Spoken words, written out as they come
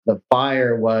The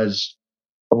fire was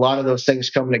a lot of those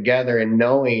things coming together and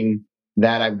knowing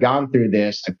that I've gone through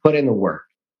this. I put in the work.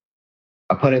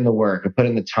 I put in the work. I put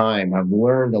in the time. I've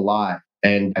learned a lot.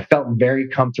 And I felt very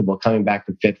comfortable coming back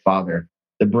to Fit Father.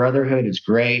 The brotherhood is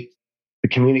great. The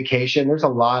communication, there's a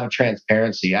lot of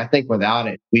transparency. I think without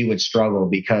it, we would struggle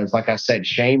because, like I said,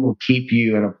 shame will keep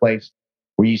you in a place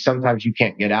where sometimes you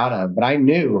can't get out of. But I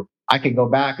knew I could go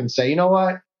back and say, you know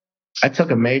what? I took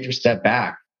a major step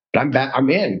back, but I'm back. I'm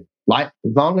in. Life,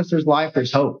 as long as there's life,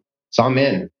 there's hope. So I'm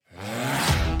in.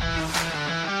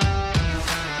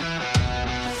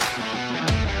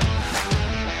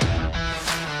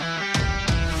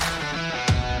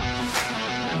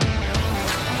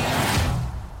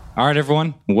 All right,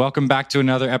 everyone. Welcome back to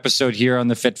another episode here on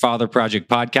the Fit Father Project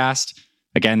podcast.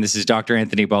 Again, this is Dr.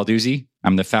 Anthony Balduzzi.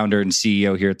 I'm the founder and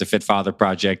CEO here at the Fit Father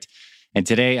Project. And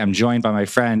today I'm joined by my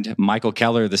friend, Michael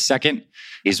Keller II.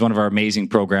 He's one of our amazing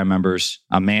program members,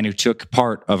 a man who took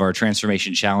part of our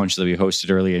Transformation Challenge that we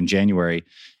hosted early in January.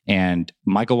 And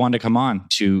Michael wanted to come on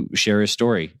to share his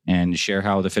story and share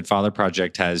how the Fit Father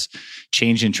Project has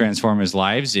changed and transformed his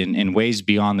lives in ways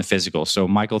beyond the physical. So,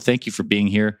 Michael, thank you for being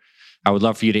here. I would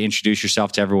love for you to introduce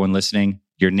yourself to everyone listening,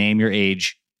 your name, your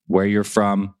age, where you're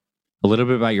from, a little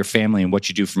bit about your family and what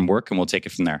you do from work, and we'll take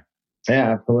it from there.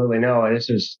 Yeah, absolutely. No, this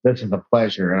is a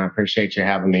pleasure, and I appreciate you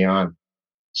having me on.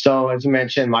 So, as you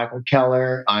mentioned, Michael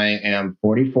Keller, I am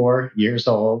 44 years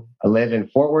old. I live in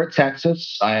Fort Worth,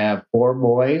 Texas. I have 4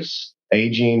 boys,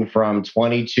 aging from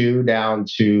 22 down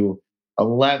to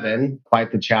 11,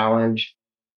 quite the challenge.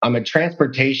 I'm a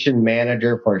transportation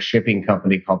manager for a shipping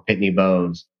company called Pitney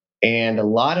Bowes. And a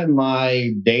lot of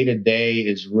my day to day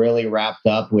is really wrapped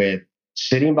up with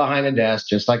sitting behind a desk,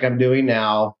 just like I'm doing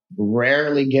now,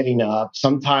 rarely getting up.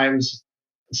 Sometimes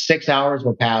 6 hours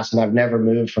will pass and I've never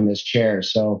moved from this chair.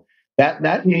 So that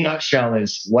in a nutshell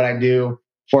is what I do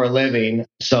for a living.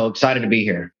 So excited to be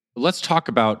here. Let's talk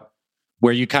about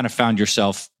where you kind of found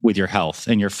yourself with your health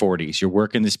in your 40s. You're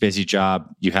working this busy job.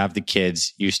 You have the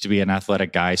kids, used to be an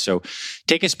athletic guy. So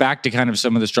take us back to kind of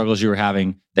some of the struggles you were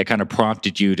having that kind of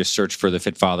prompted you to search for the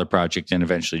Fit Father Project and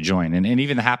eventually join. And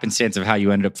even the happenstance of how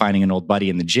you ended up finding an old buddy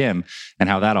in the gym and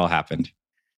how that all happened.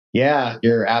 Yeah,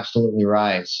 you're absolutely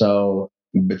right. So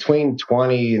between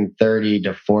 20 and 30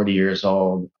 to 40 years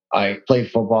old, I played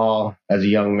football as a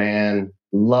young man,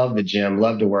 loved the gym,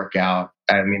 loved to work out.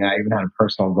 I mean, I even had a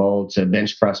personal goal to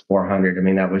bench press 400. I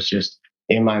mean, that was just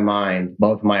in my mind.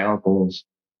 Both my uncles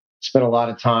spent a lot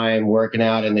of time working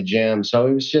out in the gym. So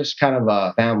it was just kind of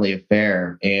a family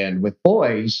affair. And with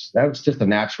boys, that was just a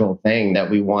natural thing that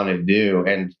we wanted to do.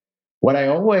 And what I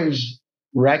always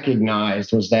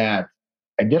recognized was that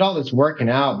I did all this working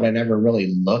out, but I never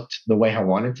really looked the way I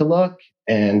wanted to look,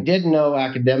 and didn't know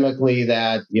academically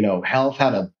that, health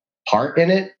had a part in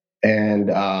it. And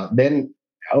then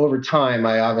over time,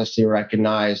 I obviously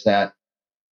recognized that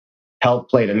health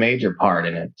played a major part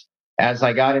in it. As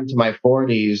I got into my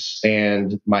 40s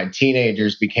and my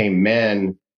teenagers became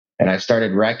men, and I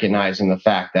started recognizing the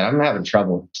fact that I'm having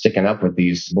trouble sticking up with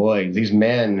these boys, these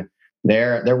men,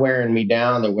 they're wearing me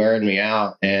down, they're wearing me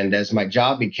out. And as my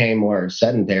job became more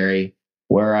sedentary,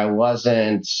 where I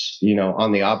wasn't,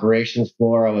 on the operations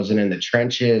floor, I wasn't in the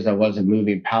trenches, I wasn't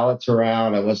moving pallets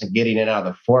around, I wasn't getting in out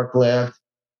of the forklift.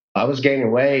 I was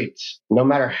gaining weight no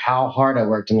matter how hard I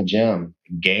worked in the gym,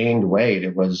 gained weight.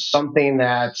 It was something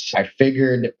that I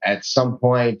figured at some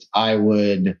point I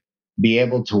would be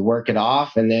able to work it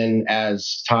off. And then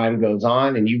as time goes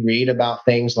on and you read about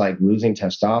things like losing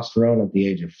testosterone at the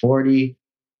age of 40,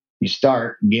 you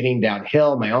start getting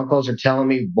downhill. My uncles are telling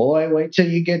me, boy, wait till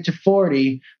you get to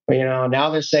 40. But, now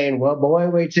they're saying, well, boy,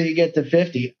 wait till you get to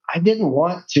 50. I didn't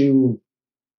want to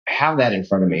have that in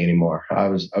front of me anymore. I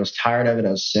was tired of it.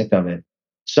 I was sick of it.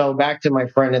 So back to my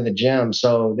friend in the gym.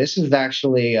 So this is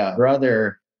actually a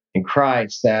brother in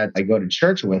Christ that I go to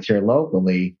church with here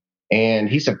locally. And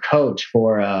he's a coach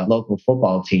for a local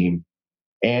football team.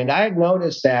 And I had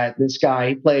noticed that this guy,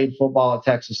 he played football at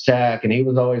Texas Tech, and he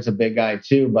was always a big guy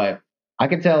too. But I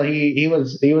could tell he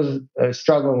was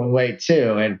struggling with weight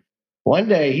too. And one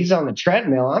day he's on the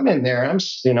treadmill. I'm in there. I'm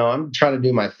trying to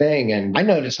do my thing, and I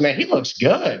noticed, man, he looks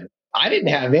good. I didn't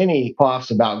have any qualms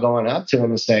about going up to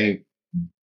him and say,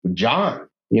 John,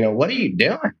 what are you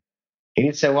doing? And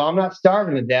he'd say, well, I'm not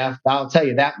starving to death. I'll tell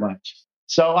you that much.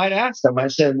 So I'd asked him, I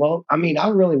said, well, I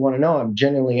really want to know. I'm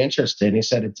genuinely interested. And he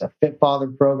said, it's a Fit Father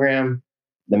program.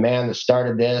 The man that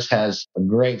started this has a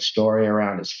great story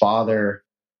around his father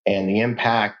and the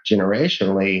impact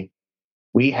generationally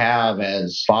we have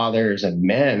as fathers and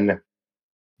men,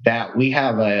 that we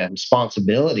have a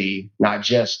responsibility not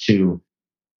just to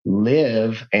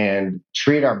live and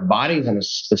treat our bodies in a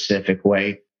specific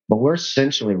way, but we're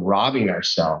essentially robbing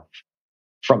ourselves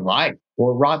from life.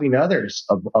 We're robbing others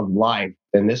of life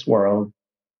in this world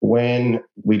when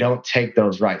we don't take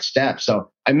those right steps.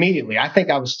 So immediately, I think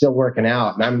I was still working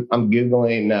out, and I'm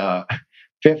googling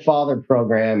Fit Father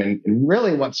program, and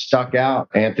really what stuck out,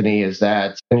 Anthony, is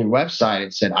that on your website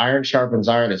it said iron sharpens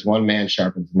iron as one man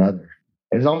sharpens another.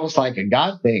 It's almost like a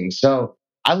God thing. So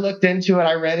I looked into it,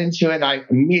 I read into it, and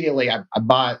I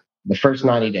bought the first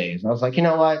 90 days. I was like, you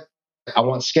know what? I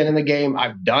want skin in the game.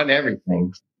 I've done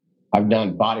everything. I've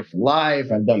done Body for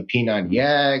Life. I've done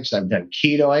P90X. I've done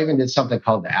keto. I even did something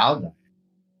called the Owl Diet.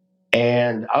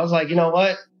 And I was like, you know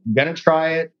what? I'm going to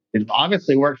try it. It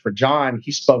obviously worked for John.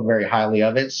 He spoke very highly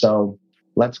of it. So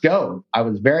let's go. I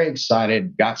was very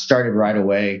excited, got started right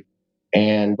away,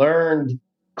 and learned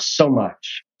so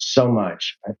much, so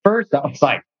much. At first, I was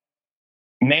like,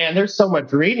 man, there's so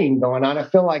much reading going on. I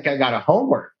feel like I got a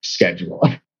homework schedule.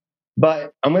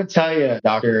 But I'm going to tell you,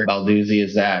 Dr. Balduzzi,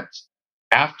 is that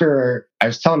after I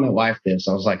was telling my wife this,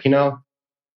 I was like,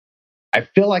 I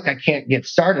feel like I can't get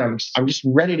started. I'm just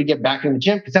ready to get back in the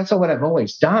gym because that's what I've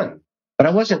always done. But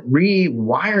I wasn't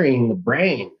rewiring the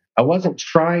brain. I wasn't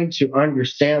trying to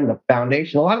understand the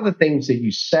foundation. A lot of the things that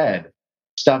you said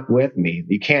stuck with me.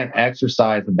 You can't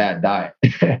exercise a bad diet.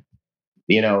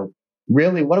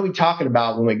 Really, what are we talking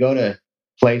about when we go to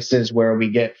places where we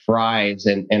get fries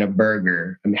and a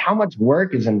burger? I mean, how much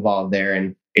work is involved there?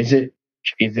 And is it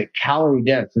calorie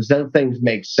dense? Does those things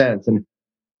make sense? And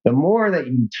the more that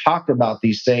you talked about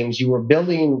these things, you were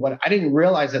building what I didn't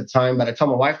realize at the time, but I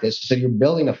told my wife this. I said, you're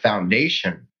building a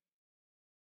foundation.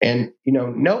 And,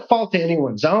 no fault to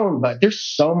anyone's own, but there's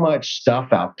so much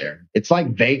stuff out there. It's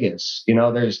like Vegas,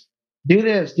 there's do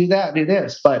this, do that, do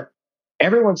this. But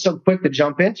everyone's so quick to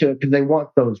jump into it because they want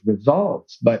those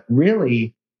results. But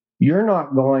really, you're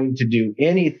not going to do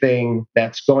anything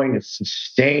that's going to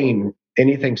sustain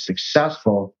anything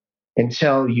successful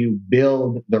until you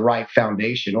build the right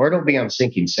foundation, or it'll be on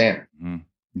sinking sand. Mm.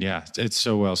 Yeah, it's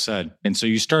so well said. And so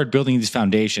you started building these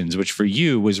foundations, which for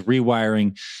you was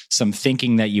rewiring some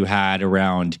thinking that you had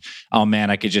around, oh man,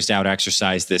 I could just out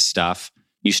exercise this stuff.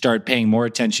 You start paying more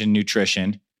attention to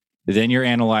nutrition. Then you're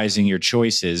analyzing your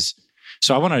choices.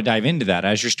 So I want to dive into that.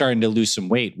 As you're starting to lose some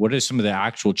weight, what are some of the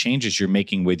actual changes you're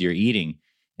making with your eating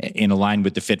in line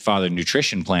with the Fit Father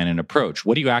nutrition plan and approach?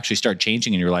 What do you actually start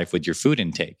changing in your life with your food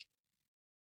intake?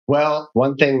 Well,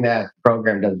 one thing that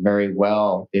program does very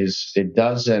well is it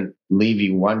doesn't leave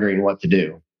you wondering what to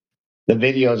do. The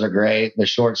videos are great. The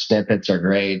short snippets are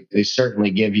great. They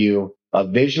certainly give you a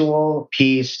visual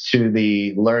piece to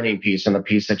the learning piece and the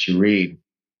piece that you read.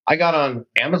 I got on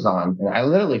Amazon and I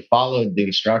literally followed the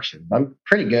instructions. I'm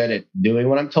pretty good at doing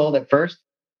what I'm told at first.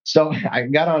 So I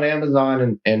got on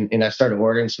Amazon and I started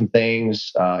ordering some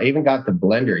things. I even got the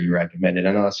blender you recommended.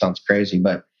 I know that sounds crazy,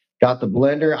 but got the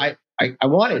blender. I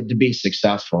wanted to be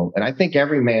successful, and I think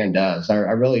every man does. I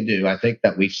really do. I think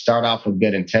that we start off with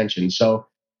good intentions. So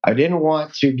I didn't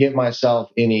want to give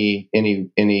myself any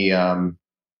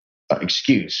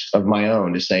excuse of my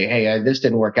own to say, "Hey, this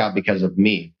didn't work out because of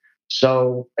me."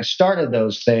 So I started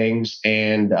those things,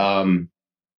 and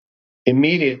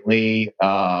immediately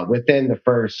within the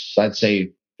first, I'd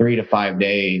say 3 to 5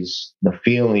 days, the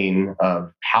feeling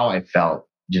of how I felt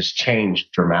just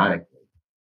changed dramatically.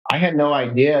 I had no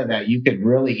idea that you could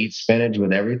really eat spinach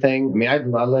with everything. I mean, I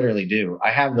literally do. I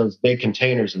have those big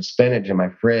containers of spinach in my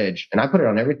fridge, and I put it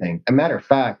on everything. A matter of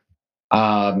fact,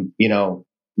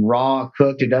 raw,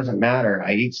 cooked, it doesn't matter.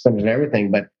 I eat spinach and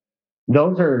everything, but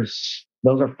those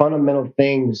are fundamental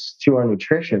things to our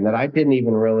nutrition that I didn't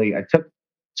even really. I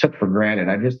took for granted.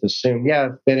 I just assumed, yeah,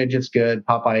 spinach is good.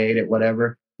 Popeye ate it,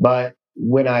 whatever. But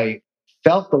when I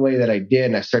felt the way that I did,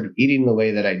 and I started eating the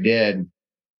way that I did,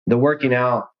 the working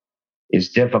out is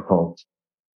difficult,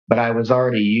 but I was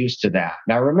already used to that.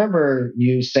 Now, I remember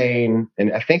you saying,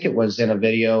 and I think it was in a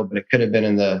video, but it could have been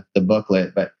in the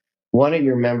booklet, but one of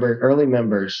your early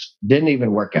members didn't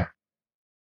even work out.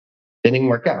 Didn't even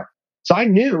work out. So I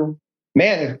knew,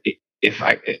 man, if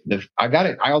I got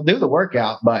it, I'll do the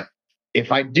workout, but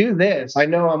if I do this, I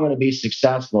know I'm going to be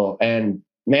successful. And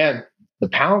man, the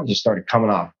pounds just started coming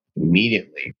off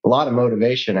immediately. A lot of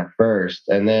motivation at first,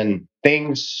 and then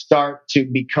things start to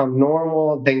become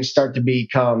normal. Things start to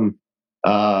become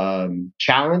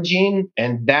challenging,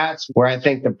 and that's where I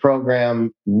think the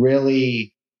program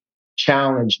really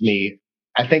challenged me.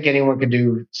 I think anyone could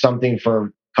do something for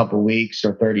a couple of weeks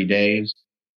or 30 days,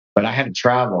 but I had to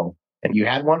travel. And you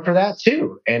had one for that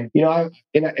too. And,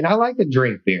 I like to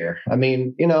drink beer. I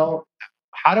mean,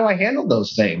 how do I handle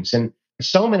those things? And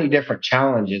so many different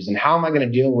challenges. And how am I going to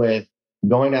deal with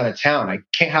going out of town. I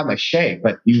can't have my shake,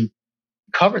 but you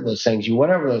covered those things. You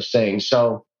went over those things.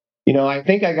 So, I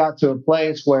think I got to a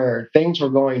place where things were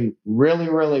going really,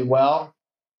 really well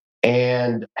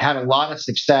and had a lot of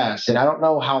success. And I don't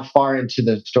know how far into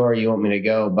the story you want me to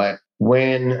go, but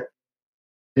when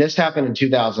this happened in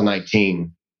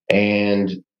 2019,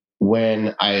 and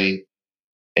when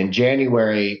in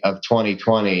January of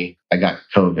 2020, I got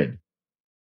COVID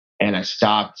and I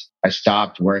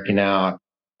stopped working out.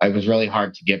 It was really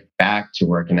hard to get back to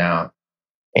working out.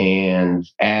 And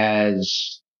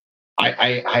as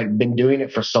I had been doing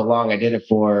it for so long, I did it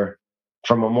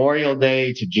from Memorial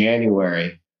Day to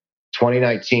January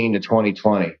 2019 to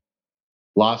 2020.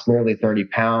 Lost nearly 30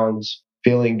 pounds,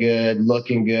 feeling good,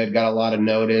 looking good, got a lot of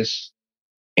notice.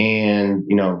 And,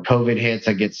 COVID hits,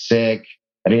 I get sick.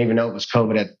 I didn't even know it was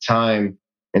COVID at the time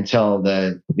until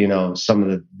some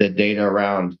of the data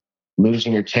around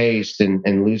losing your taste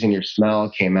and losing your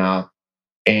smell came out.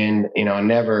 And, I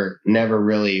never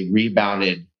really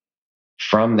rebounded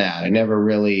from that. I never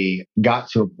really got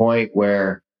to a point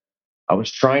where I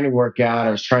was trying to work out.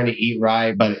 I was trying to eat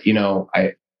right, but,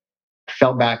 I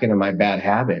fell back into my bad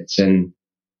habits. And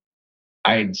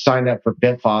I signed up for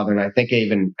Fit Father. And I think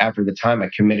even after the time I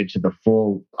committed to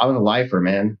I was a lifer,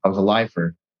 man. I was a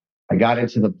lifer. I got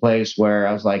into the place where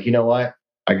I was like, you know what?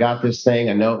 I got this thing.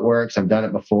 I know it works. I've done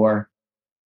it before.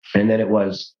 And then it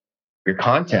was your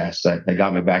contest that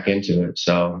got me back into it.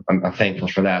 So I'm thankful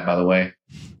for that, by the way.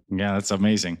 Yeah, that's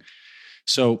amazing.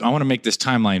 So I want to make this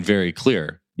timeline very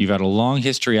clear. You've had a long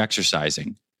history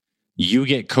exercising. You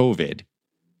get COVID,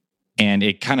 and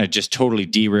it kind of just totally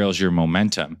derails your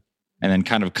momentum. And then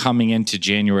kind of coming into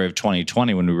January of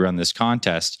 2020, when we run this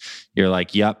contest, you're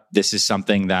like, yep, this is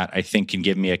something that I think can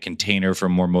give me a container for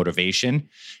more motivation.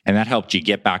 And that helped you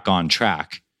get back on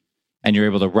track. And you're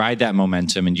able to ride that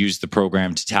momentum and use the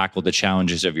program to tackle the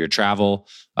challenges of your travel,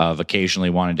 of occasionally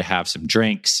wanting to have some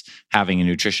drinks, having a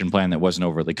nutrition plan that wasn't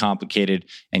overly complicated,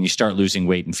 and you start losing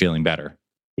weight and feeling better.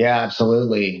 Yeah,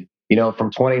 absolutely.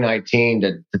 From 2019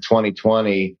 to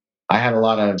 2020, I had a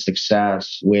lot of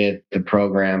success with the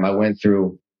program. I went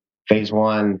through phase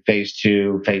 1, phase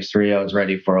 2, phase 3. I was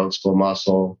ready for Old School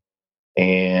Muscle.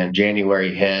 And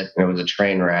January hit and it was a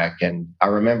train wreck. And I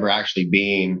remember actually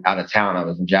being out of town. I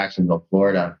was in Jacksonville,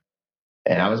 Florida,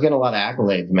 and I was getting a lot of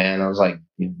accolades, man. I was like,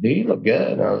 dude, you look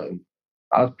good.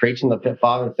 I was preaching the Fit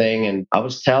Father thing, and I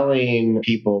was telling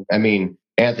people,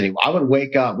 Anthony, I would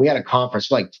wake up. We had a conference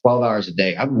for like 12 hours a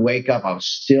day. I would wake up. I was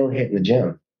still hitting the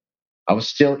gym. I was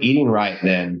still eating right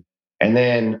then. And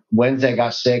then Wednesday, I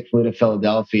got sick, flew to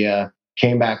Philadelphia,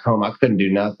 came back home. I couldn't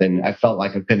do nothing. I felt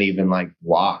like I couldn't even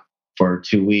walk for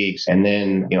 2 weeks. And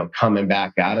then, coming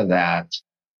back out of that,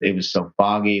 it was so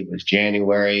foggy. It was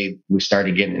January. We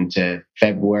started getting into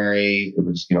February. It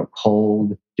was,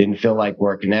 cold, didn't feel like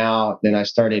working out. Then I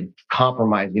started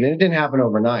compromising, and it didn't happen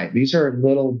overnight. These are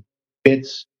little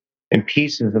bits and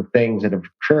pieces of things that have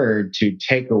occurred to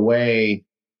take away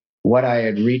what I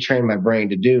had retrained my brain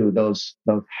to do. Those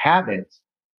habits,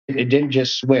 it didn't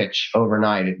just switch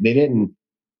overnight. They didn't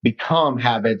become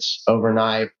habits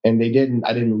overnight, and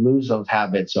I didn't lose those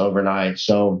habits overnight.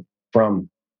 So from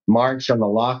March on the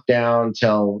lockdown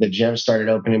till the gym started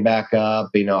opening back up,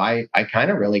 I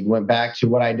kind of really went back to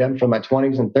what I'd done for my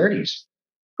 20s and 30s,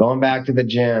 going back to the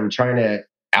gym, trying to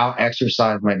out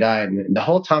exercise my diet. And the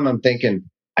whole time I'm thinking,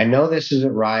 I know this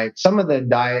isn't right. Some of the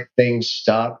diet things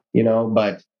stuck,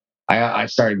 but I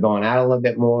started going out a little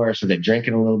bit more, started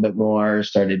drinking a little bit more,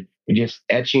 started just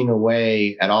etching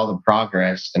away at all the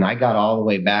progress. And I got all the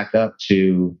way back up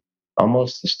to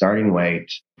almost the starting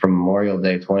weight from Memorial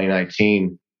Day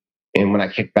 2019. And when I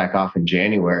kicked back off in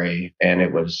January, and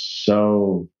it was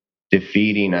so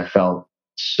defeating, I felt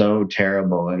so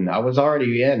terrible. And I was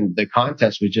already in. The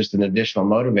contest was just an additional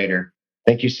motivator.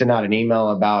 I think you sent out an email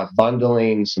about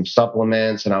bundling some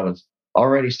supplements, and I was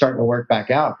already starting to work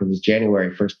back out because it's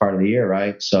January, first part of the year,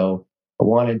 right? So I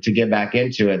wanted to get back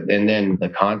into it. And then the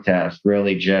contest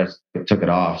really just took it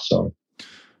off. So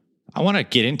I want to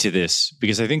get into this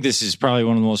because I think this is probably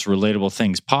one of the most relatable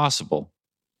things possible.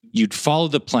 You'd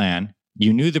followed the plan.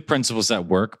 You knew the principles at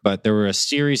work, but there were a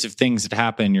series of things that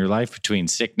happened in your life between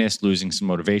sickness, losing some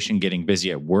motivation, getting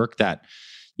busy at work, that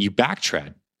you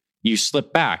backtracked. You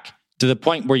slipped back to the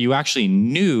point where you actually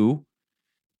knew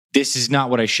this is not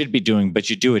what I should be doing, but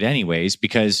you do it anyways,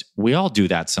 because we all do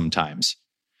that sometimes.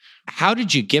 How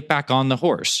did you get back on the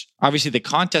horse? Obviously, the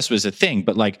contest was a thing,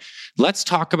 but let's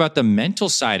talk about the mental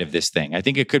side of this thing. I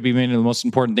think it could be one of the most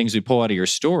important things we pull out of your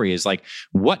story is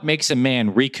what makes a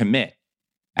man recommit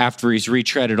after he's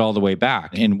retreaded all the way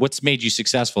back? And what's made you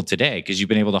successful today? Because you've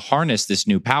been able to harness this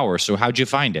new power. So how'd you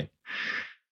find it?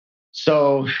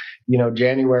 So,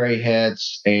 January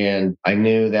hits and I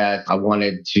knew that I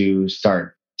wanted to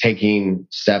start taking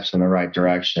steps in the right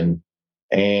direction.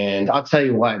 And I'll tell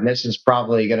you what, and this is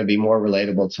probably going to be more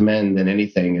relatable to men than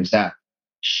anything, is that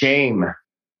shame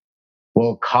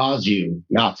will cause you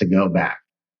not to go back.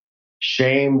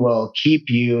 Shame will keep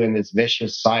you in this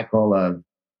vicious cycle of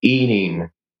eating,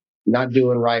 not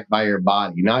doing right by your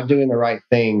body, not doing the right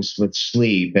things with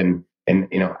sleep and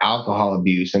alcohol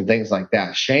abuse and things like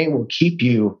that. Shame will keep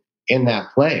you in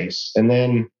that place. And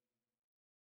then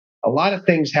a lot of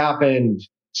things happened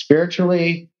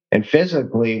spiritually and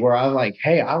physically where I was like,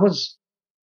 hey, I was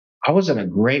in a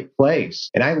great place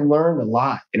and I learned a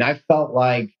lot and I felt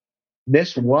like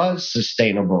this was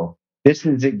sustainable. This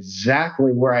is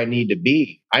exactly where I need to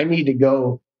be. I need to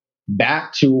go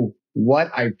back to what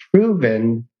I've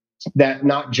proven that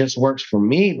not just works for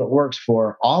me, but works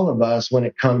for all of us when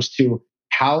it comes to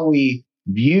how we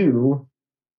view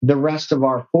the rest of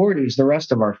our 40s, the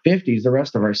rest of our 50s, the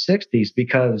rest of our 60s,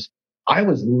 because I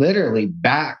was literally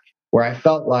back where I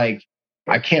felt like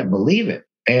I can't believe it.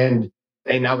 And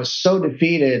I was so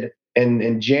defeated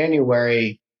in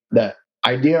January, the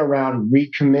idea around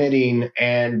recommitting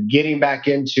and getting back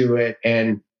into it.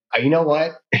 And you know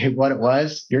what? What it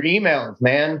was? Your emails,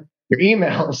 man. Your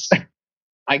emails.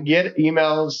 I get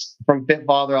emails from Fit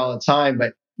Father all the time,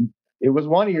 but it was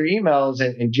one of your emails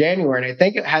in January. And I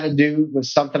think it had to do with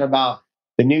something about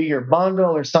the New Year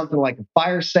bundle or something like a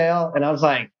fire sale. And I was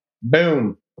like,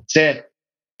 boom, that's it.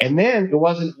 And then it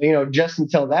wasn't, just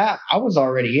until that, I was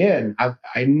already in.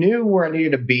 I knew where I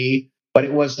needed to be, but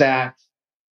it was that,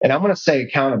 and I'm going to say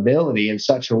accountability in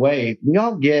such a way. We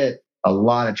all get a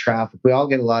lot of traffic. We all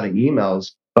get a lot of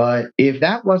emails. But if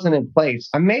that wasn't in place,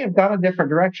 I may have gone a different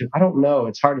direction. I don't know.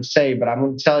 It's hard to say, but I'm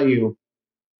going to tell you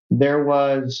there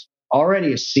was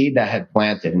already a seed that had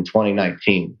planted in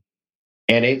 2019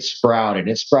 and it sprouted.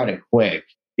 It sprouted quick,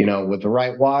 with the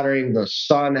right watering, the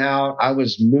sun out. I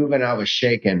was moving. I was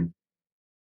shaking.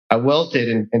 I wilted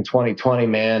in 2020,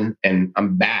 man, and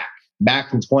I'm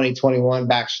back in 2021,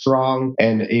 back strong.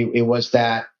 And it was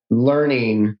that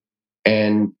learning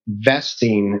and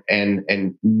vesting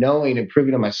and knowing and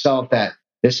proving to myself that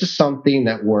this is something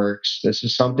that works. This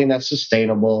is something that's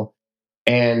sustainable.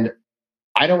 And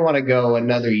I don't want to go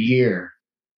another year.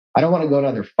 I don't want to go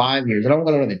another 5 years. I don't want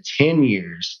to go another 10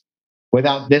 years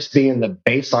without this being the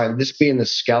baseline, this being the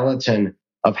skeleton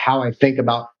of how I think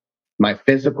about my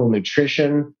physical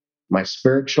nutrition, my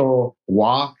spiritual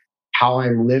walk, how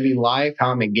I'm living life,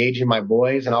 how I'm engaging my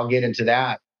boys. And I'll get into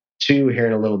that too here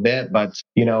in a little bit. But,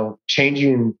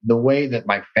 changing the way that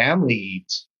my family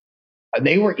eats.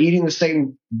 They were eating the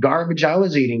same garbage I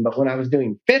was eating, but when I was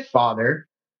doing Fit Father,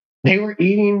 they were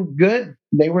eating good.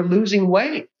 They were losing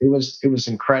weight. It was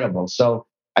incredible. So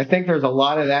I think there's a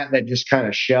lot of that just kind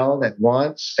of shelled at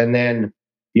once. And then,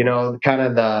 kind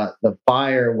of the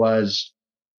fire was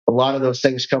a lot of those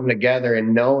things coming together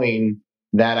and knowing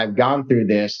that I've gone through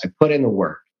this. I put in the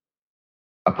work.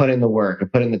 I put in the work. I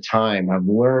put in the time. I've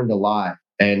learned a lot.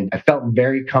 And I felt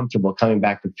very comfortable coming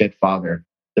back to Fit Father.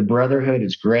 The brotherhood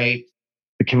is great.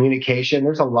 The communication,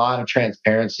 there's a lot of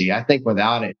transparency. I think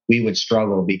without it, we would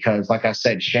struggle because, like I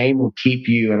said, shame will keep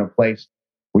you in a place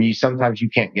where sometimes you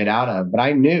can't get out of. But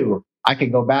I knew I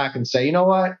could go back and say, you know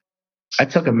what? I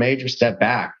took a major step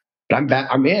back, but I'm back.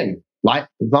 I'm in. Life,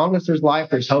 as long as there's life,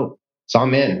 there's hope. So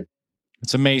I'm in.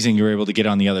 It's amazing you were able to get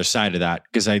on the other side of that,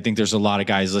 because I think there's a lot of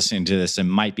guys listening to this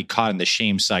and might be caught in the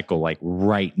shame cycle like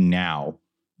right now,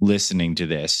 listening to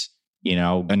this.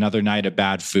 Another night of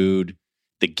bad food,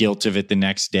 the guilt of it the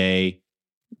next day,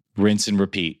 rinse and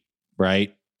repeat,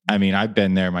 right? I mean, I've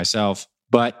been there myself,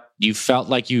 but you felt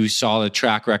like you saw a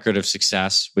track record of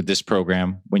success with this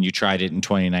program when you tried it in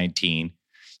 2019.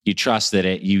 You trusted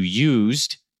it. You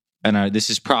used, and this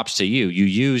is props to you, you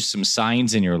used some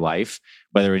signs in your life,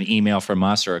 whether an email from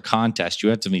us or a contest.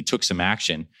 You ultimately took some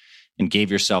action and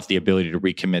gave yourself the ability to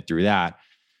recommit through that.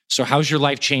 So how's your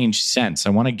life changed since? I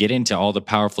want to get into all the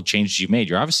powerful changes you've made.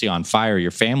 You're obviously on fire.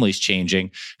 Your family's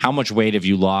changing. How much weight have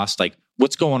you lost? Like,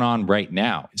 what's going on right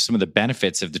now? Some of the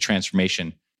benefits of the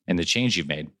transformation and the change you've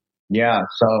made. Yeah.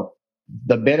 So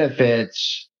the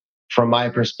benefits from my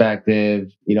perspective,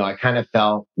 I kind of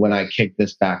felt when I kicked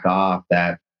this back off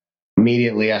that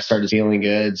immediately I started feeling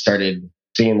good, started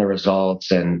seeing the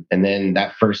results. And then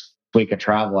that first week of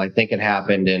travel, I think it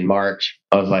happened in March.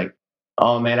 I was like,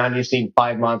 oh man, I just need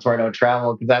 5 months where I don't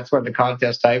travel because that's where the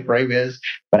contest type frame is.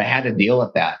 But I had to deal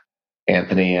with that,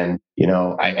 Anthony. And,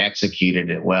 I executed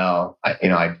it well.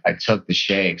 I took the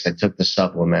shakes, I took the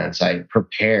supplements, I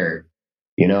prepared.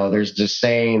 There's this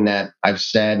saying that I've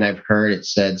said and I've heard it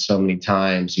said so many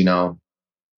times,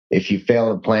 if you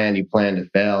fail to plan, you plan to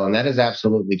fail. And that is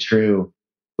absolutely true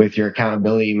with your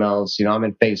accountability emails. I'm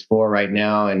in phase 4 right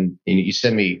now, and you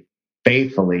send me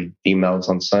faithfully emails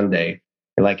on Sunday.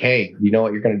 You're like, hey, you know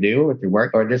what you're going to do with your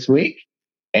work or this week?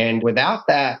 And without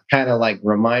that kind of like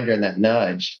reminder and that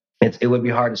nudge, it would be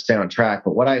hard to stay on track.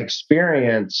 But what I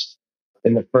experienced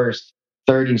in the first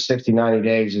 30, 60, 90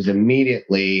 days is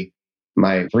immediately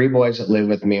my 3 boys that live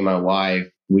with me and my wife,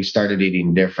 we started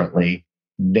eating differently.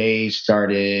 They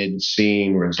started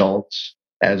seeing results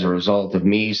as a result of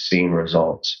me seeing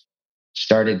results.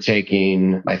 Started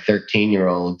taking my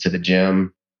 13-year-old to the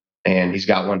gym, and he's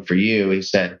got one for you. He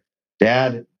said,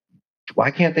 Dad,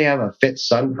 why can't they have a Fit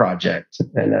Son project?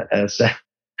 And I said,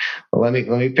 well, let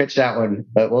me pitch that one,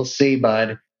 but we'll see,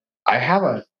 bud. I have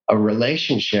a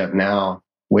relationship now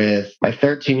with my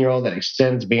 13-year-old that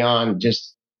extends beyond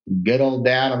just good old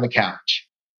dad on the couch.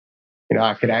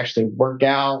 I could actually work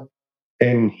out,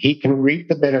 and he can reap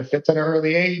the benefits at an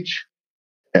early age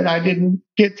that I didn't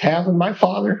get to have with my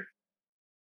father.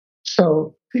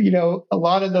 So, a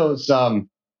lot of those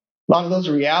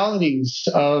realities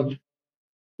of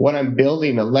what I'm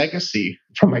building, a legacy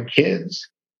for my kids,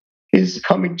 is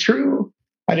coming true.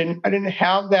 I didn't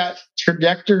have that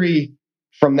trajectory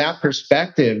from that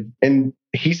perspective. And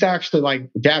he's actually like,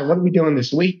 Dad, what are we doing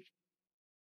this week?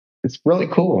 It's really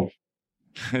cool.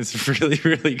 It's really,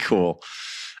 really cool.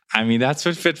 I mean, that's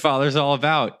what Fit Father's all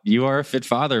about. You are a fit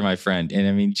father, my friend. And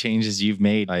I mean, changes you've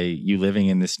made by you living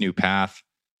in this new path,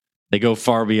 they go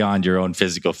far beyond your own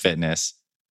physical fitness.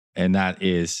 And that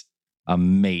is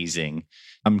amazing.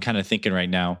 I'm kind of thinking right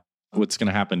now, what's going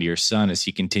to happen to your son as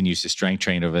he continues to strength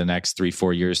train over the next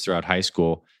 3-4 years throughout high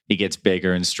school. He gets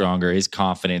bigger and stronger. His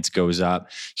confidence goes up.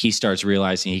 He starts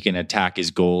realizing he can attack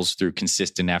his goals through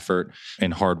consistent effort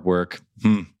and hard work.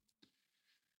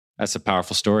 That's a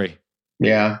powerful story.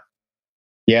 Yeah.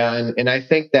 Yeah. And I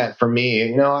think that for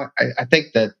me, I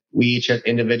think that we each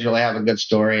individually have a good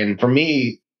story. And for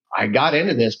me, I got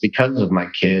into this because of my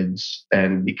kids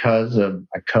and because of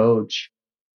a coach.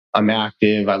 I'm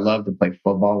active. I love to play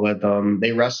football with them.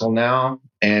 They wrestle now,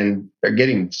 and they're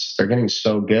getting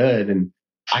so good. And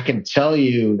I can tell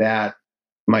you that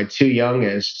my 2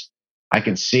 youngest, I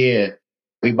can see it.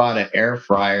 We bought an air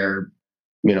fryer,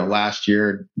 last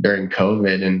year during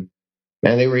COVID, and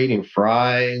man, they were eating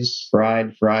fries,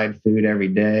 fried food every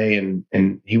day,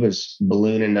 and he was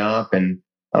ballooning up. And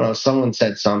I don't know, someone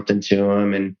said something to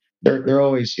him, and they're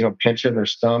always pinching their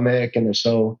stomach, and they're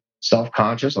so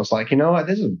self-conscious. I was like, you know what,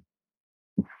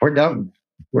 we're done.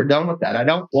 We're done with that. I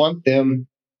don't want them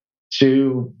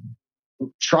to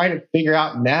try to figure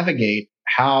out and navigate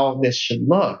how this should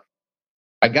look.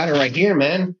 I got it right here,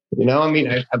 man.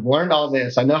 I've learned all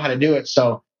this. I know how to do it.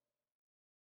 So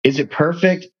is it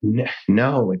perfect?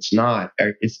 No, it's not.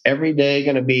 Is every day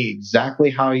going to be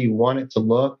exactly how you want it to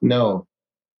look? No.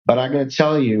 But I'm going to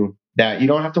tell you that you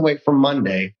don't have to wait for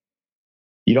Monday.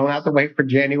 You don't have to wait for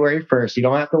January 1st. You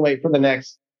don't have to wait for the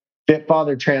next Fit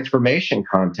Father Transformation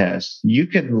Contest. You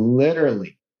could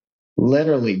literally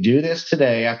do this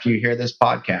today after you hear this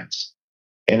podcast.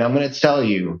 And I'm going to tell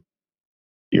you,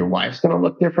 your wife's going to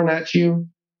look different at you.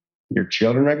 Your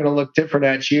children are going to look different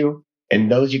at you.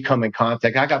 And those you come in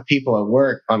contact, I got people at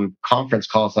work on conference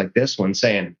calls like this one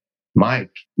saying,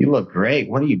 Mike, you look great.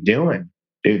 What are you doing?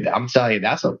 Dude, I'm telling you,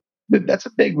 that's a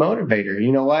big motivator.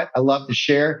 You know what? I love to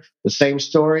share the same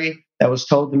story that was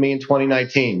told to me in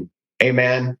 2019. Hey,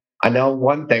 man, I know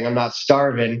one thing. I'm not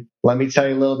starving. Let me tell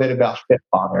you a little bit about Fit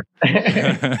Father.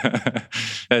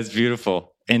 That's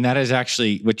beautiful. And that is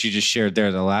actually what you just shared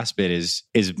there. The last bit is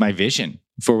my vision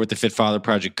for what the Fit Father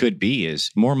Project could be, is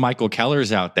more Michael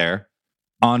Kellers out there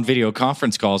on video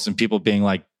conference calls and people being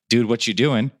like, dude, what you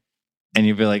doing? And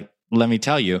you'd be like, let me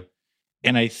tell you.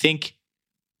 And I think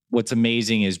what's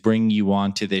amazing is bringing you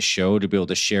on to this show to be able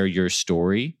to share your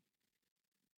story.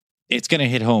 It's going to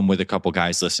hit home with a couple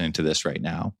guys listening to this right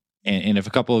now. And if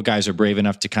a couple of guys are brave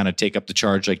enough to kind of take up the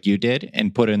charge like you did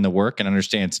and put in the work and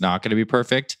understand it's not going to be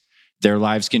perfect, their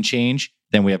lives can change.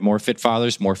 Then we have more fit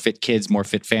fathers, more fit kids, more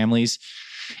fit families.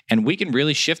 And we can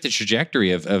really shift the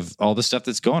trajectory of all the stuff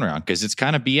that's going around, because it's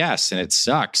kind of BS and it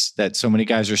sucks that so many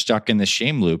guys are stuck in this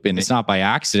shame loop. And it's not by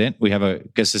accident. We have a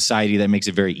society that makes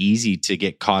it very easy to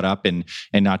get caught up and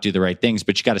not do the right things.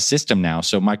 But you got a system now.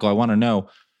 So Michael, I want to know,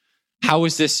 how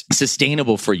is this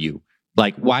sustainable for you?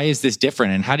 Like, why is this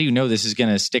different? And how do you know this is going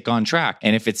to stick on track?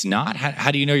 And if it's not, how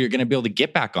do you know you're going to be able to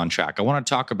get back on track? I want to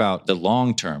talk about the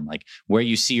long term, like where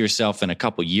you see yourself in a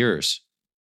couple years.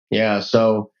 Yeah.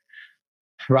 So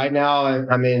right now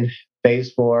I'm in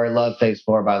phase 4. I love phase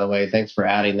 4, by the way. Thanks for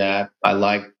adding that. I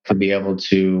like to be able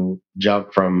to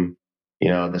jump from,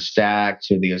 the stack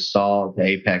to the assault, the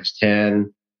Apex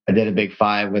 10. I did a big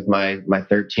 5 with my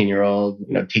 13-year-old,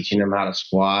 teaching him how to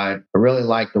squat. I really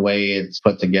like the way it's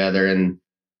put together. And,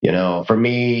 for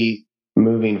me,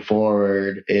 moving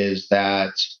forward is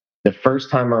that the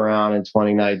first time around in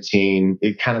 2019,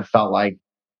 it kind of felt like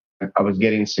I was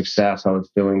getting success. I was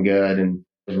feeling good and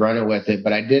was running with it,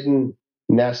 but I didn't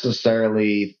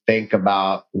necessarily think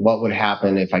about what would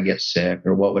happen if I get sick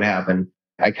or what would happen.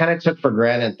 I kind of took for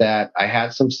granted that I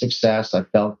had some success. I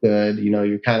felt good. You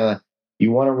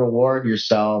want to reward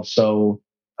yourself. So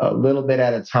a little bit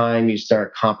at a time, you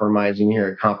start compromising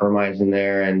here, compromising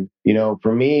there. And,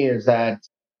 for me is that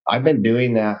I've been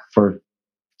doing that for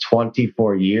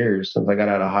 24 years since I got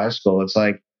out of high school. It's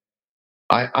like,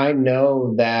 I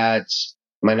know that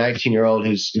my 19-year-old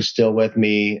who's still with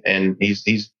me and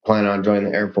he's planning on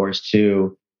joining the Air Force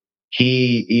too.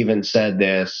 He even said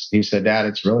this. He said, "Dad,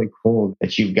 it's really cool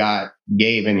that you've got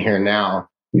Gabe in here now."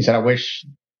 He said, "I wish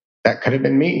that could have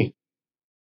been me."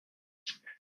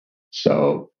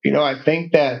 So, I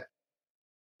think that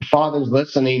fathers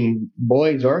listening,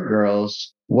 boys or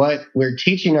girls, what we're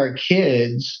teaching our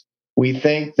kids, we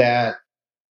think that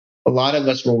a lot of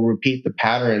us will repeat the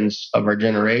patterns of our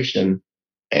generation,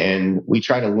 and we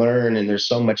try to learn, and there's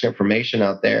so much information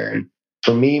out there. And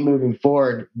for me moving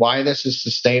forward, why this is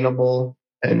sustainable,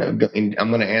 and I'm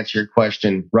going to answer your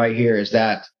question right here, is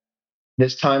that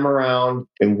this time around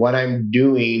and what I'm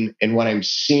doing and what I'm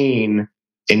seeing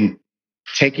and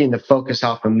taking the focus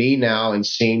off of me now and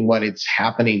seeing what it's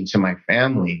happening to my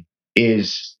family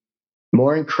is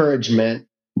more encouragement,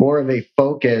 more of a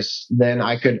focus than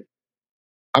I'm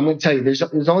going to tell you,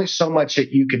 there's only so much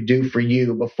that you could do for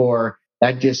you before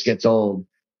that just gets old.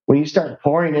 When you start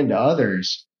pouring into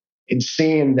others and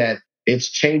seeing that it's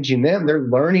changing them, they're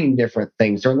learning different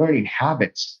things. They're learning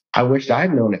habits. I wish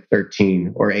I'd known at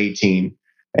 13 or 18.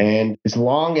 And as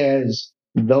long as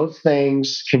those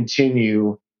things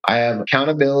continue, I have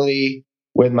accountability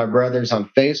with my brothers on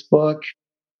Facebook.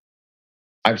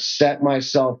 I've set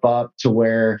myself up to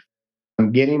where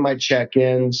I'm getting my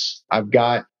check-ins. I've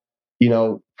got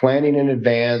planning in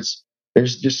advance.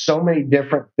 There's just so many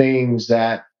different things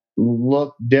that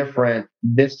look different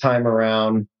this time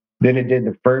around than it did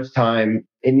the first time.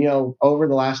 And, over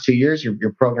the last 2 years,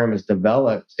 your program has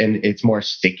developed and it's more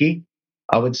sticky,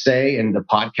 I would say. And the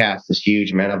podcast is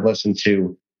huge, man. I've listened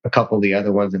to a couple of the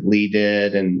other ones that Lee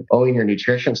did and Owning Your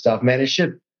Nutrition stuff, man. It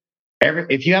should,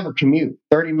 if you have a commute,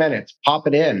 30 minutes, pop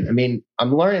it in. I mean,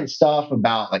 I'm learning stuff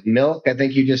about like milk. I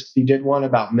think you did one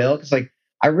about milk. It's like,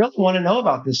 I really want to know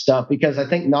about this stuff because I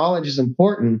think knowledge is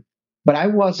important, but I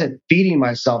wasn't feeding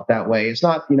myself that way. It's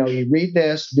not, you read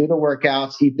this, do the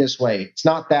workouts, eat this way. It's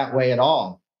not that way at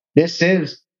all. This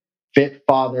is Fit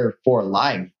Father for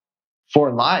life,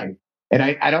 for life. And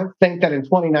I don't think that in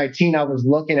 2019, I was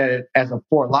looking at it as a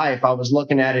for life. I was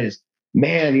looking at it as,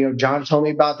 man, John told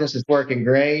me about this. It's working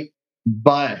great,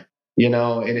 but,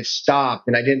 and it stopped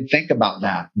and I didn't think about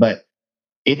that. But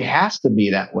it has to be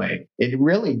that way. It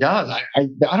really does. I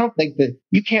don't think that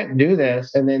you can't do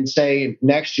this and then say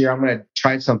next year I'm going to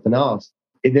try something else.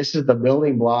 This is the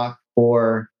building block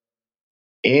for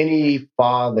any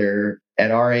father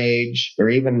at our age or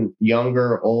even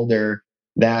younger or older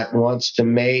that wants to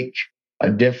make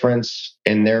a difference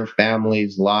in their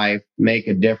family's life, make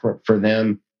a difference for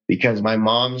them. Because my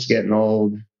mom's getting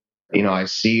old. I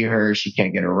see her. She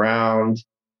can't get around.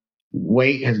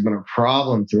 Weight has been a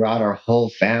problem throughout our whole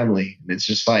family. It's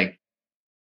just like,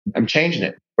 I'm changing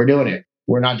it. We're doing it.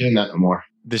 We're not doing that no more.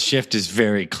 The shift is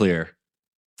very clear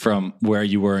from where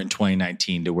you were in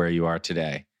 2019 to where you are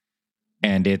today.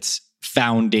 And it's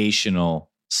foundational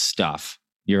stuff.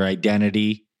 Your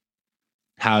identity,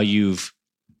 how you've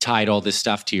tied all this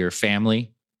stuff to your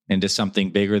family into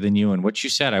something bigger than you. And what you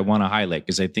said, I want to highlight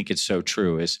because I think it's so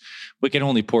true, is we can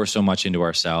only pour so much into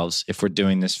ourselves if we're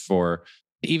doing this for,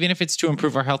 even if it's to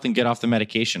improve our health and get off the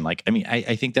medication.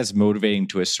 I think that's motivating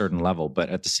to a certain level, but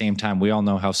at the same time, we all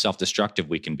know how self-destructive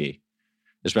we can be,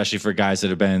 especially for guys that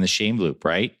have been in the shame loop,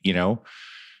 right?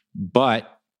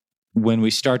 But when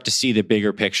we start to see the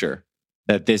bigger picture,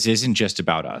 that this isn't just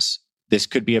about us. This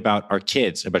could be about our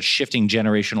kids, about shifting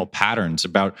generational patterns,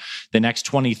 about the next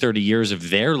 20, 30 years of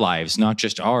their lives, not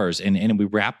just ours. And we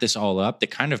wrap this all up. The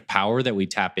kind of power that we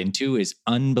tap into is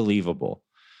unbelievable.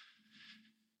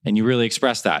 And you really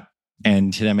express that.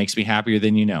 And that makes me happier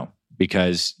than you know,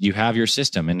 because you have your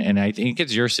system. And I think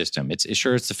it's your system. It's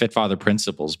the Fit Father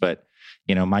principles, but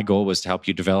my goal was to help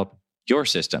you develop your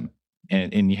system.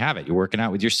 And you have it. You're working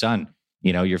out with your son.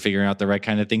 You're figuring out the right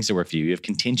kind of things that work for you. You have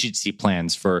contingency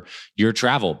plans for your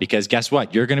travel, because guess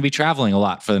what? You're going to be traveling a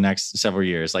lot for the next several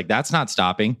years. Like, that's not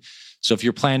stopping. So if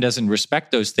your plan doesn't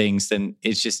respect those things, then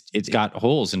it's got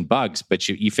holes and bugs, but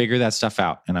you figure that stuff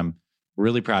out. And I'm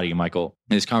really proud of you, Michael.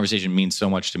 This conversation means so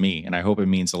much to me, and I hope it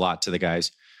means a lot to the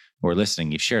guys who are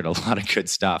listening. You've shared a lot of good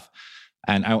stuff.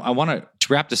 And I want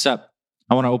to wrap this up,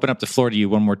 I want to open up the floor to you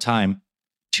one more time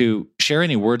to share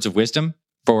any words of wisdom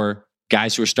for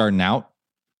guys who are starting out,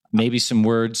 maybe some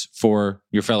words for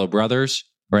your fellow brothers,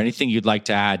 or anything you'd like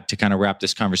to add to kind of wrap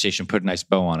this conversation, put a nice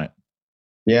bow on it.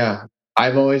 Yeah.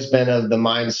 I've always been of the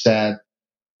mindset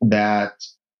that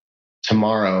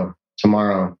tomorrow,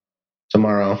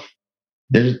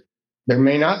 there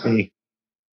may not be.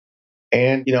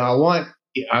 And,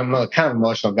 I'm a kind of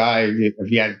emotional guy,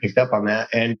 if you hadn't picked up on that.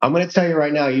 And I'm going to tell you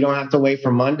right now, you don't have to wait for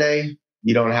Monday.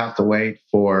 You don't have to wait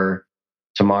for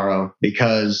tomorrow,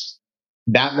 because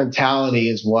that mentality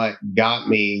is what got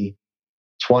me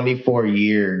 24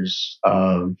 years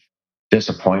of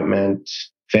disappointment,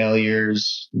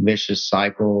 failures, vicious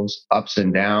cycles, ups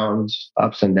and downs.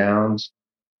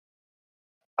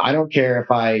 I don't care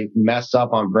if I mess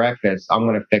up on breakfast, I'm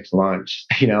going to fix lunch.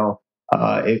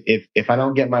 If I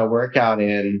don't get my workout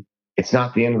in, it's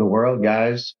not the end of the world,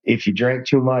 guys. If you drink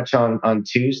too much on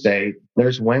Tuesday,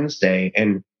 there's Wednesday,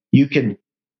 and you can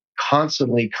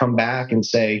constantly come back and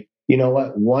say, you know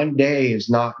what? One day is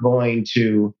not going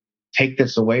to take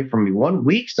this away from me. 1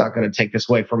 week's not going to take this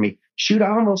away from me. Shoot, I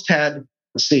almost had,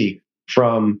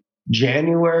 from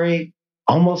January,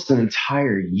 almost an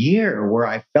entire year where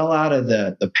I fell out of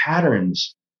the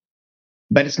patterns.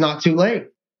 But it's not too late.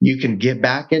 You can get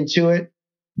back into it.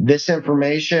 This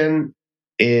information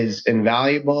is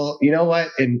invaluable. You know what?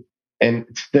 And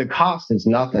the cost is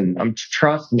nothing.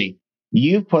 Trust me,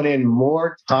 you put in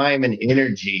more time and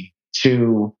energy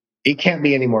it can't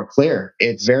be any more clear.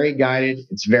 It's very guided.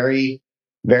 It's very,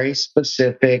 very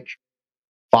specific.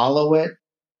 Follow it.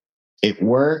 It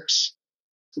works.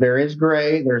 There is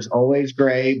gray. There's always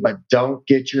gray, but don't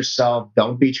beat yourself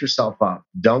up.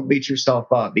 Don't beat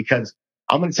yourself up, because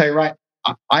I'm going to tell you right,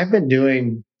 I've been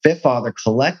doing Fit Father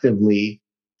collectively,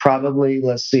 probably,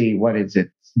 what is it?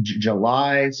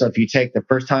 July. So if you take the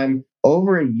first time,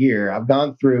 over a year, I've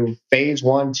gone through phase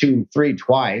 1, 2, and 3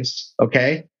 twice.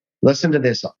 Okay. Listen to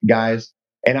this, guys.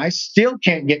 And I still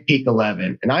can't get peak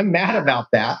 11. And I'm mad about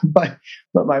that. But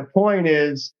my point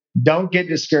is, don't get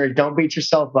discouraged. Don't beat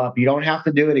yourself up. You don't have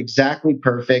to do it exactly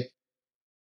perfect.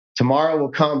 Tomorrow will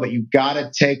come, but you've got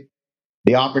to take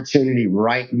the opportunity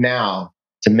right now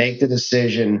to make the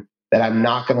decision that I'm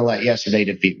not going to let yesterday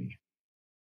defeat me.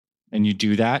 And you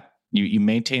do that. You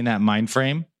maintain that mind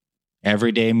frame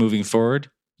every day moving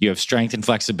forward. You have strength and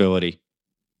flexibility.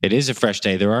 It is a fresh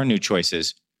day. There are new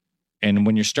choices. And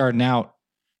when you're starting out,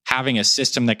 having a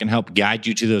system that can help guide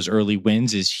you to those early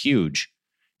wins is huge.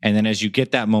 And then as you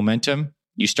get that momentum,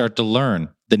 you start to learn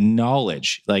the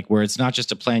knowledge, like where it's not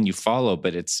just a plan you follow,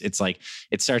 but it's like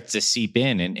it starts to seep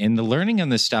in. And the learning on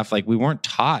this stuff, like we weren't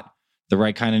taught the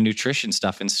right kind of nutrition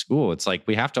stuff in school. It's like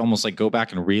we have to almost like go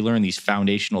back and relearn these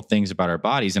foundational things about our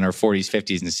bodies in our 40s,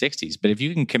 50s, and 60s. But if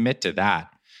you can commit to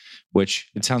that, which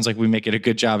it sounds like we make it a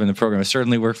good job in the program, it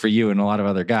certainly worked for you and a lot of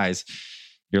other guys,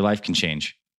 your life can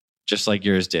change just like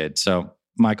yours did. So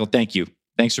Michael, thank you.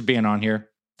 Thanks for being on here,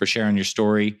 for sharing your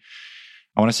story.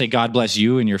 I want to say God bless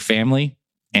you and your family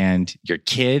and your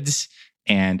kids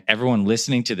and everyone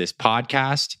listening to this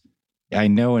podcast. I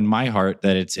know in my heart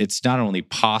that it's not only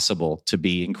possible to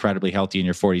be incredibly healthy in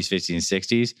your 40s, 50s, and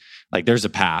 60s. Like there's a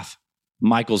path.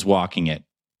 Michael's walking it.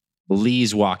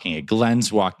 Lee's walking it.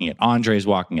 Glenn's walking it. Andre's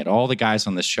walking it. All the guys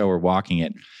on this show are walking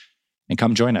it. And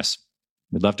come join us.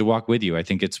 We'd love to walk with you. I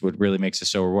think it's what really makes it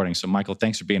so rewarding. So Michael,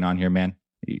 thanks for being on here, man.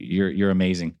 You're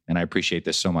amazing. And I appreciate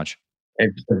this so much.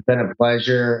 It's been a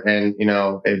pleasure. And,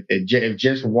 if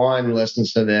just one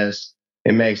listens to this,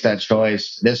 it makes that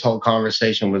choice. This whole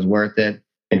conversation was worth it.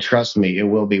 And trust me, it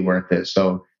will be worth it.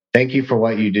 So thank you for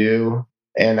what you do.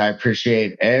 And I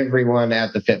appreciate everyone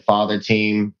at the Fit Father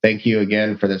team. Thank you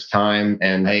again for this time.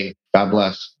 And hey, God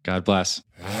bless. God bless.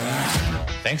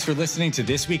 Thanks for listening to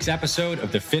this week's episode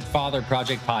of the Fit Father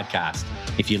Project podcast.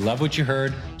 If you love what you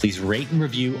heard, please rate and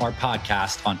review our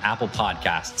podcast on Apple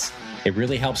Podcasts. It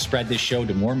really helps spread this show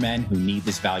to more men who need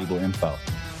this valuable info.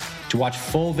 To watch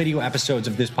full video episodes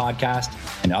of this podcast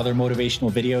and other motivational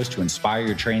videos to inspire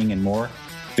your training and more,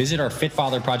 visit our Fit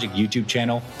Father Project YouTube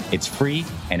channel. It's free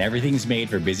and everything's made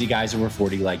for busy guys over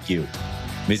 40 like you.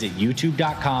 Visit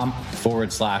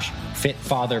youtube.com/Fit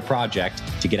Father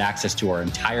Project to get access to our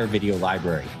entire video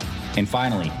library. And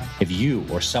finally, if you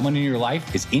or someone in your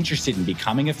life is interested in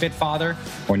becoming a fit father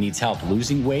or needs help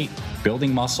losing weight,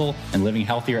 building muscle, and living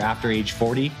healthier after age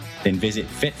 40, then visit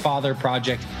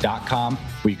fitfatherproject.com,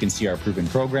 where you can see our proven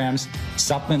programs,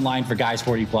 supplement line for guys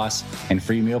 40 plus, and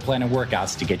free meal plan and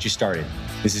workouts to get you started.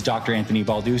 This is Dr. Anthony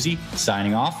Balduzzi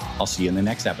signing off. I'll see you in the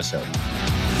next episode.